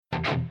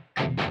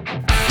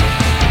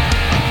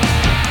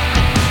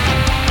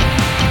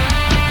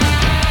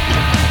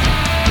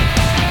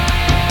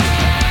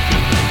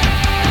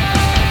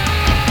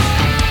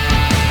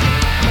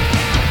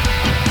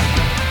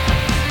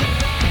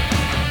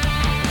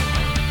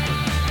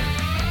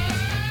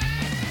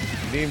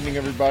Evening,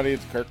 everybody.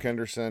 It's Kirk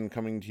Henderson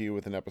coming to you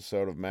with an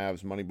episode of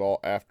Mavs Moneyball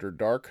After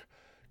Dark.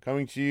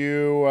 Coming to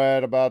you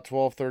at about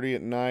 12:30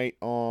 at night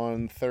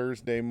on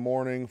Thursday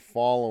morning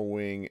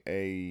following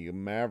a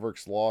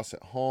Mavericks loss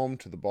at home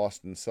to the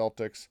Boston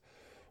Celtics,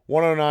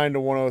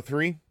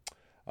 109-103.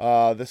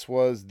 This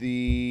was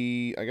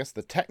the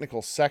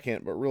technical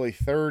second, but really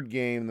third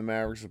game the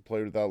Mavericks have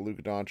played without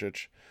Luka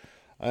Doncic.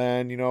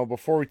 And,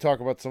 before we talk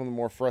about some of the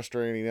more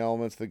frustrating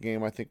elements of the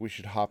game, I think we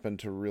should hop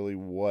into really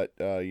what,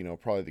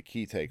 probably the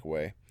key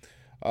takeaway.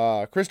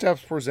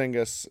 Kristaps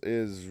Porzingis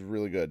is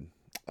really good.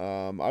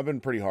 I've been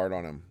pretty hard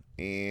on him,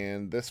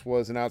 and this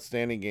was an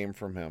outstanding game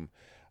from him.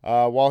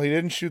 While he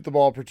didn't shoot the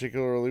ball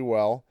particularly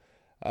well,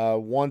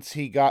 once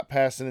he got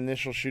past an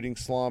initial shooting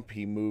slump,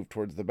 he moved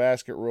towards the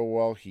basket real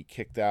well. He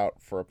kicked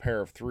out for a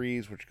pair of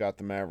threes, which got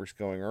the Mavericks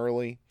going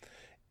early.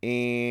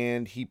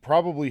 And he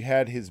probably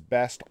had his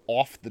best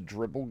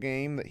off-the-dribble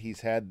game that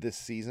he's had this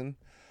season.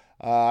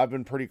 I've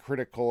been pretty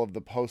critical of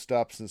the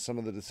post-ups and some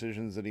of the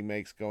decisions that he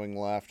makes going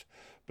left.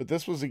 But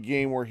this was a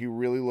game where he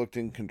really looked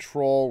in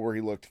control, where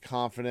he looked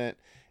confident.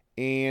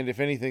 And if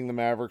anything, the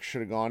Mavericks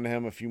should have gone to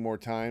him a few more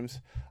times.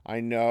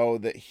 I know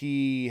that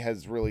he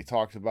has really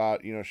talked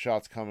about,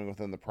 shots coming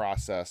within the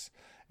process.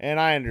 And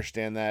I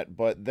understand that,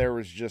 but there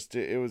was just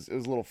it was a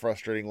little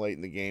frustrating late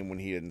in the game when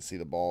he didn't see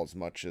the ball as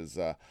much as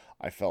I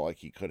felt like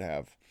he could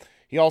have.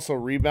 He also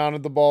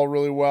rebounded the ball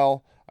really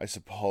well. I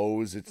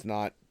suppose it's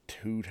not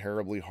too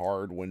terribly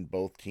hard when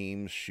both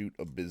teams shoot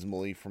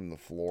abysmally from the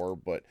floor,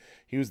 but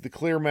he was the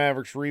clear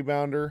Mavericks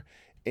rebounder.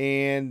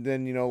 And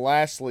then,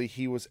 lastly,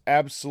 he was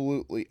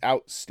absolutely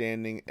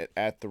outstanding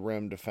at the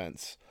rim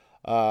defense.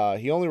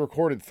 He only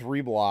recorded 3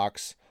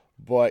 blocks,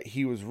 but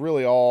he was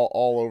really all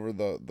over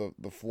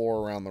the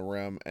floor around the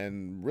rim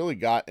and really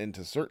got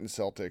into certain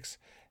Celtics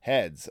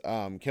heads.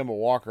 Kemba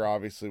Walker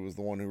obviously was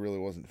the one who really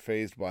wasn't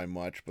fazed by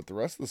much, but the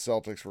rest of the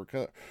Celtics were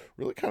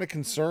really kind of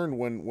concerned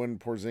when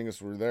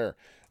Porzingis were there.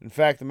 In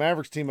fact, the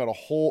Mavericks team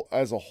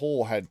as a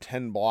whole had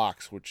 10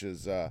 blocks, which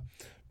is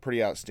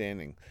pretty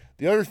outstanding.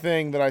 The other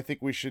thing that I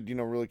think we should,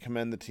 really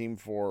commend the team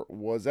for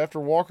was after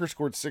Walker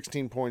scored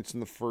 16 points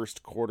in the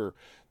first quarter,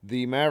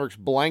 the Mavericks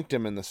blanked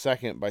him in the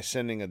second by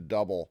sending a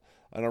double,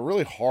 and a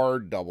really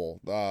hard double.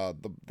 The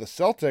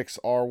Celtics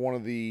are one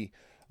of the,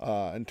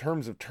 in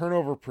terms of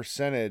turnover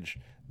percentage,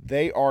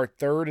 they are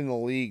third in the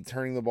league,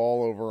 turning the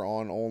ball over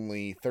on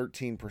only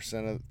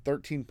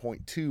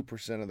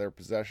 13.2% of their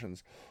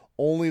possessions.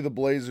 Only the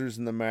Blazers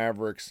and the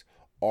Mavericks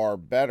are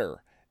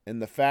better. And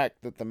the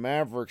fact that the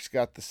Mavericks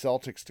got the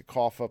Celtics to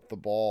cough up the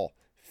ball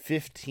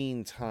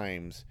 15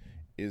 times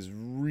is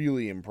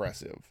really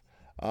impressive.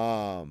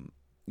 A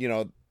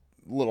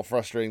little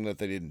frustrating that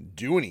they didn't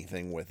do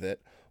anything with it.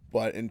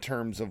 But in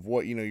terms of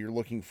what you're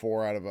looking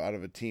for out of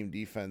a team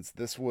defense,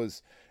 this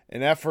was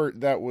an effort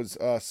that was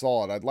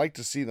solid. I'd like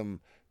to see them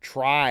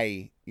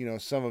try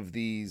some of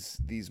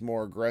these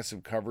more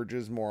aggressive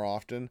coverages more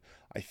often.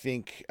 I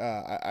think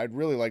I'd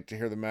really like to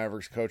hear the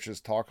Mavericks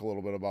coaches talk a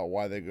little bit about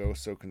why they go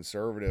so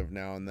conservative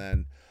now and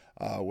then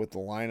with the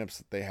lineups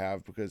that they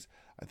have, because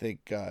I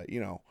think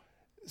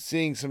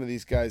seeing some of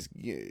these guys,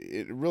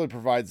 it really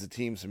provides the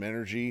team some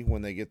energy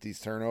when they get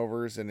these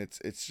turnovers, and it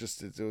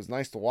was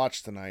nice to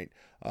watch tonight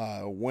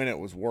when it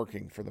was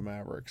working for the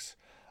Mavericks.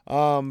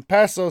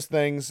 Past those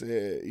things,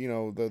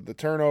 the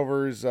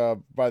turnovers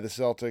by the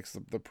Celtics,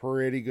 the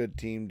pretty good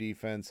team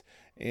defense,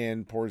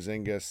 and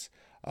Porzingis,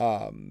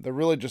 that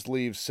really just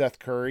leaves Seth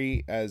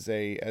Curry as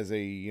a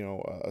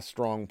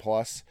strong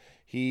plus.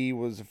 He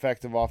was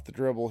effective off the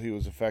dribble. He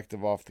was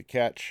effective off the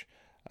catch.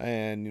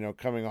 And,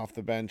 coming off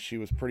the bench, he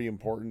was pretty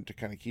important to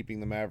kind of keeping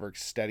the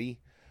Mavericks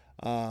steady.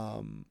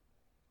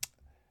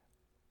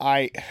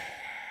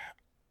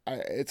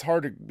 It's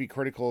hard to be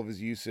critical of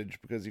his usage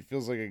because he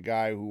feels like a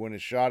guy who, when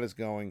his shot is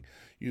going,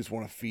 you just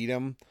want to feed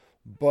him.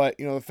 But,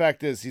 the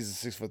fact is he's a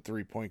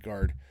 6'3" point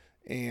guard,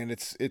 and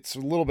it's a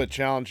little bit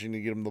challenging to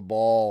get him the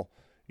ball,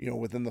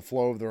 within the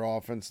flow of their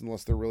offense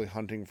unless they're really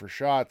hunting for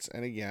shots.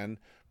 And again,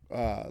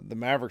 the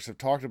Mavericks have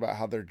talked about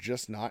how they're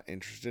just not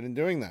interested in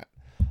doing that.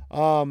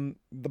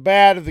 The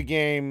bad of the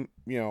game,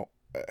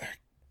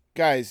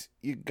 guys,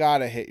 you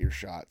gotta hit your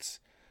shots.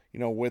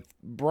 With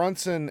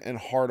Brunson and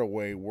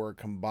Hardaway were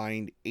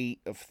combined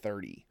 8 of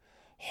 30.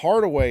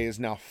 Hardaway is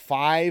now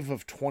 5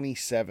 of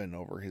 27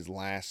 over his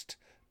last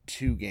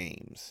 2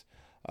 games.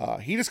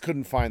 He just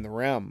couldn't find the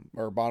rim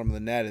or bottom of the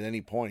net at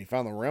any point. He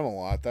found the rim a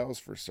lot, that was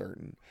for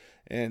certain.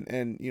 And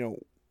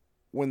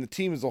when the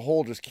team as a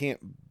whole just can't,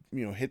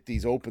 hit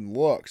these open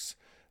looks,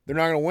 they're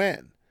not going to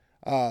win.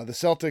 The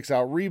Celtics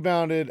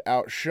out-rebounded,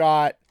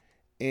 outshot,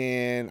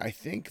 and I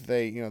think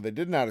they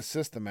did not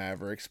assist the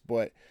Mavericks,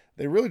 but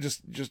they really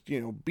just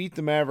beat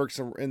the Mavericks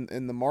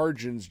in the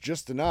margins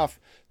just enough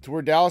to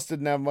where Dallas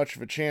didn't have much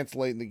of a chance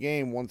late in the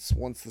game once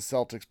the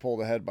Celtics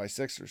pulled ahead by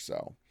 6 or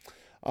so.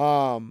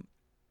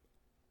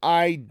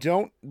 I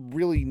don't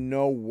really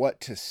know what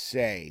to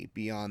say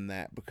beyond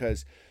that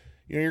because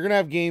you're going to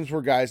have games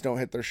where guys don't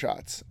hit their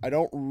shots. I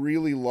don't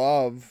really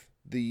love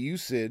the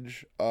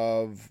usage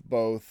of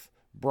both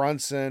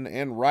Brunson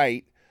and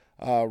Wright.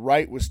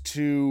 Wright was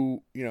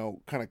too,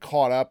 kind of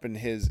caught up in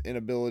his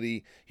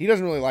inability. He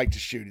doesn't really like to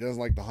shoot. He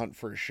doesn't like to hunt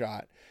for a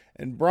shot.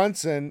 And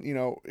Brunson,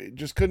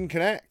 just couldn't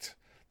connect.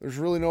 There's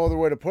really no other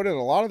way to put it.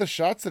 A lot of the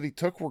shots that he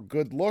took were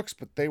good looks,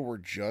 but they were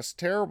just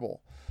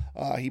terrible.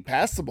 He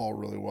passed the ball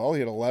really well.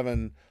 He had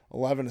 11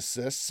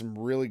 assists, some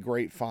really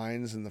great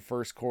finds in the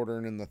first quarter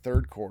and in the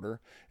third quarter.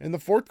 In the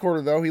fourth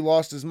quarter, though, he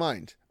lost his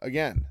mind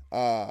again,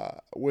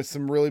 with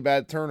some really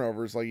bad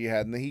turnovers like he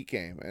had in the Heat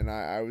game. And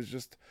I'm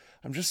just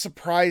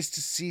surprised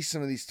to see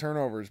some of these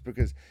turnovers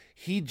because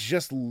he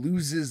just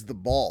loses the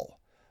ball.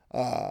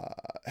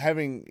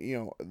 Having,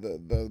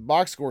 the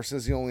box score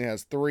says he only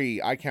has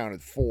 3. I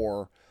counted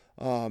 4.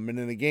 And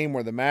in a game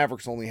where the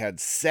Mavericks only had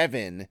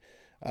 7,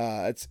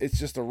 it's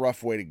just a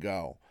rough way to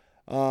go.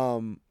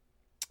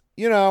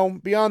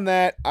 Beyond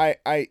that,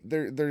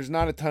 there's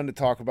not a ton to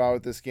talk about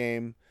with this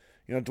game.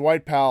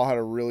 Dwight Powell had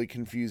a really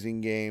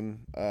confusing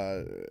game.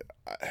 I'm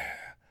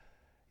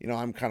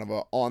kind of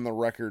a on the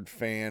record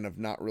fan of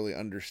not really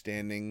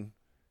understanding,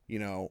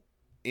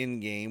 in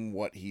game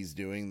what he's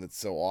doing that's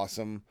so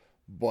awesome.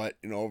 But,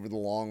 over the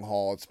long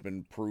haul, it's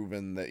been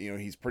proven that,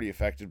 he's pretty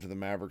effective to the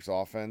Mavericks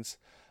offense.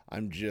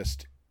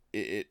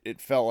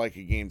 It felt like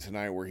a game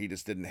tonight where he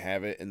just didn't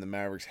have it and the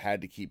Mavericks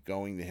had to keep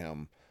going to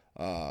him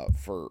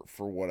for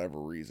whatever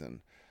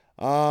reason.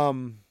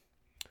 It's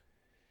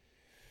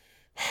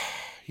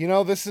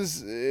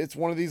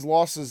one of these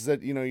losses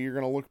that, you're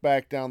going to look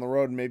back down the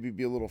road and maybe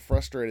be a little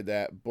frustrated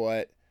at,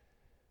 but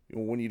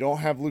when you don't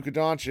have Luka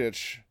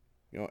Doncic,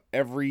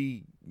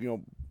 every,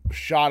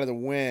 shot of the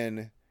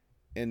win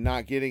and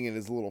not getting it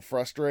is a little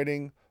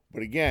frustrating.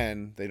 But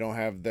again, they don't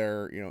have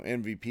their,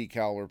 MVP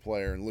caliber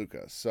player in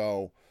Luka.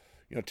 So,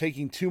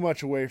 taking too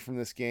much away from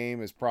this game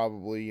is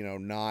probably,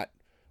 not,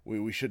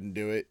 we shouldn't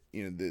do it.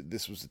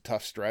 This was a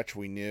tough stretch.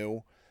 We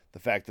knew the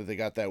fact that they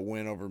got that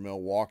win over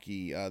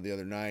Milwaukee the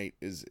other night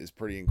is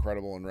pretty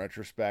incredible in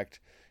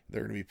retrospect.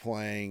 They're going to be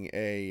playing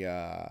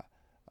a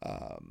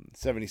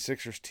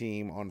 76ers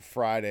team on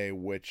Friday,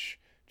 which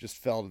just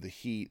fell to the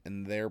Heat,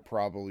 and they're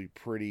probably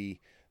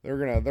they're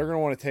gonna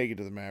want to take it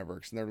to the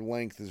Mavericks, and their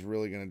length is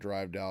really gonna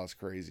drive Dallas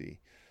crazy.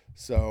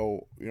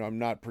 So, I'm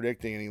not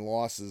predicting any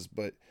losses,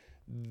 but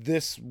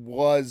this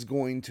was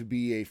going to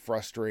be a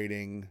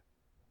frustrating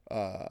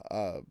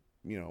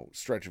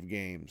stretch of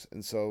games.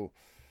 And so,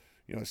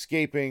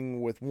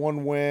 escaping with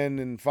 1 win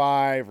and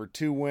 5 or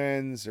 2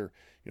 wins, or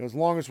as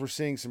long as we're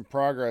seeing some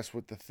progress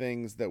with the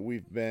things that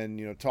we've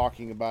been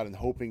talking about and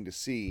hoping to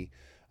see,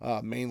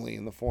 mainly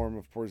in the form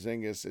of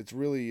Porzingis, it's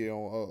really a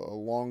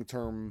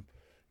long-term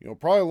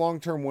probably a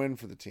long-term win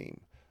for the team.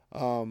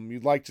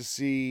 You'd like to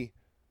see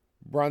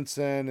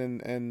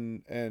Brunson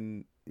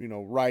and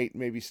Wright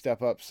maybe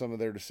step up some of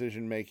their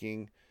decision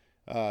making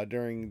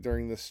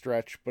during this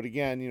stretch. But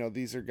again,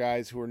 these are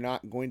guys who are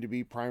not going to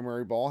be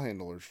primary ball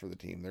handlers for the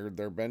team.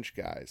 They're bench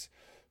guys,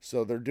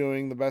 so they're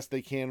doing the best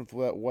they can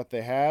with what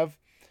they have.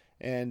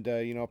 And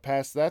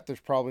past that, there's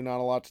probably not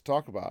a lot to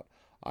talk about.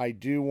 I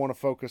do want to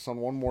focus on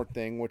one more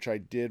thing, which I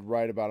did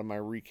write about in my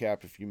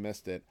recap. If you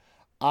missed it.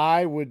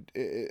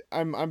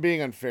 I'm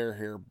being unfair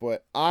here,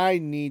 but I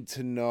need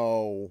to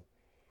know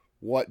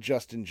what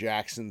Justin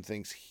Jackson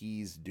thinks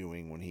he's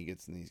doing when he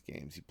gets in these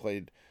games. He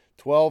played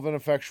 12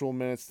 ineffectual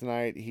minutes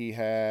tonight. He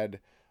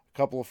had a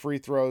couple of free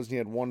throws. He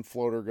had 1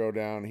 floater go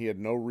down. He had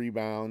no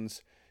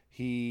rebounds.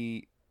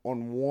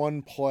 On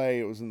one play,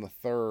 it was in the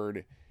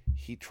third,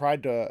 he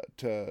tried to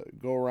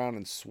go around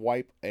and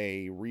swipe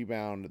a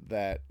rebound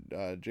that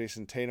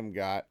Jason Tatum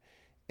got,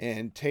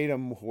 and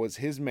Tatum was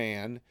his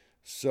man,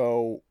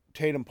 so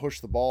Tatum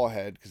pushed the ball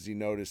ahead because he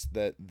noticed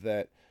that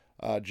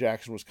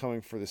Jackson was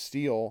coming for the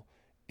steal,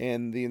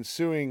 and the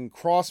ensuing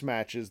cross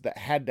matches that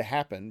had to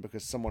happen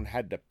because someone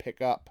had to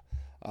pick up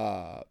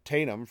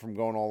Tatum from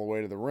going all the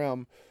way to the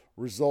rim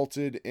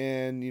resulted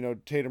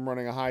in Tatum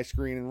running a high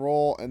screen and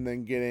roll and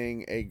then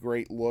getting a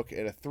great look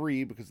at a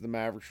 3 because the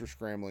Mavericks were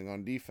scrambling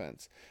on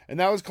defense,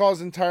 and that was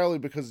caused entirely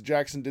because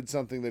Jackson did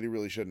something that he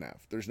really shouldn't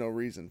have. There's no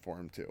reason for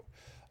him to.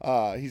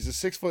 He's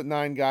a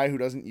 6'9" guy who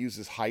doesn't use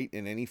his height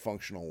in any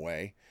functional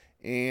way.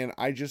 And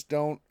I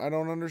don't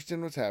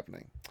understand what's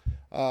happening.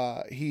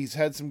 He's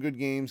had some good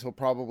games. He'll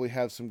probably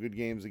have some good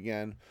games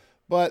again.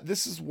 But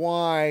this is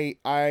why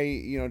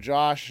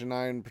Josh and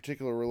I in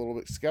particular were a little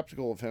bit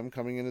skeptical of him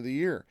coming into the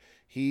year.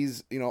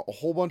 He's, a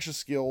whole bunch of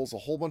skills, a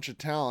whole bunch of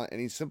talent,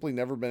 and he's simply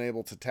never been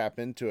able to tap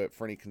into it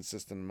for any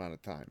consistent amount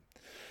of time.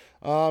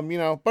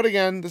 But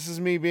again, this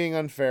is me being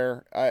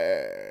unfair.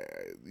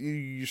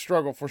 You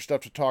struggle for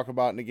stuff to talk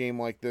about in a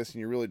game like this, and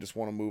you really just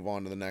want to move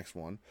on to the next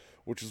one,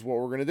 which is what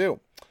we're going to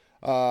do.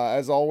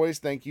 As always,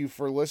 thank you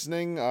for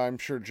listening. I'm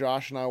sure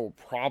Josh and I will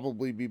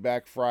probably be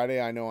back Friday.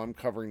 I know I'm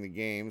covering the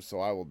game, so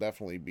I will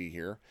definitely be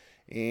here.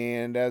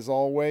 And as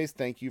always,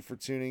 thank you for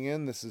tuning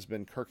in. This has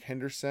been Kirk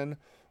Henderson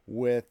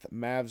with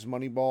Mavs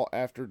Moneyball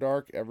After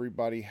Dark.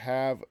 Everybody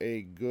have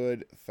a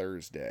good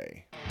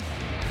Thursday.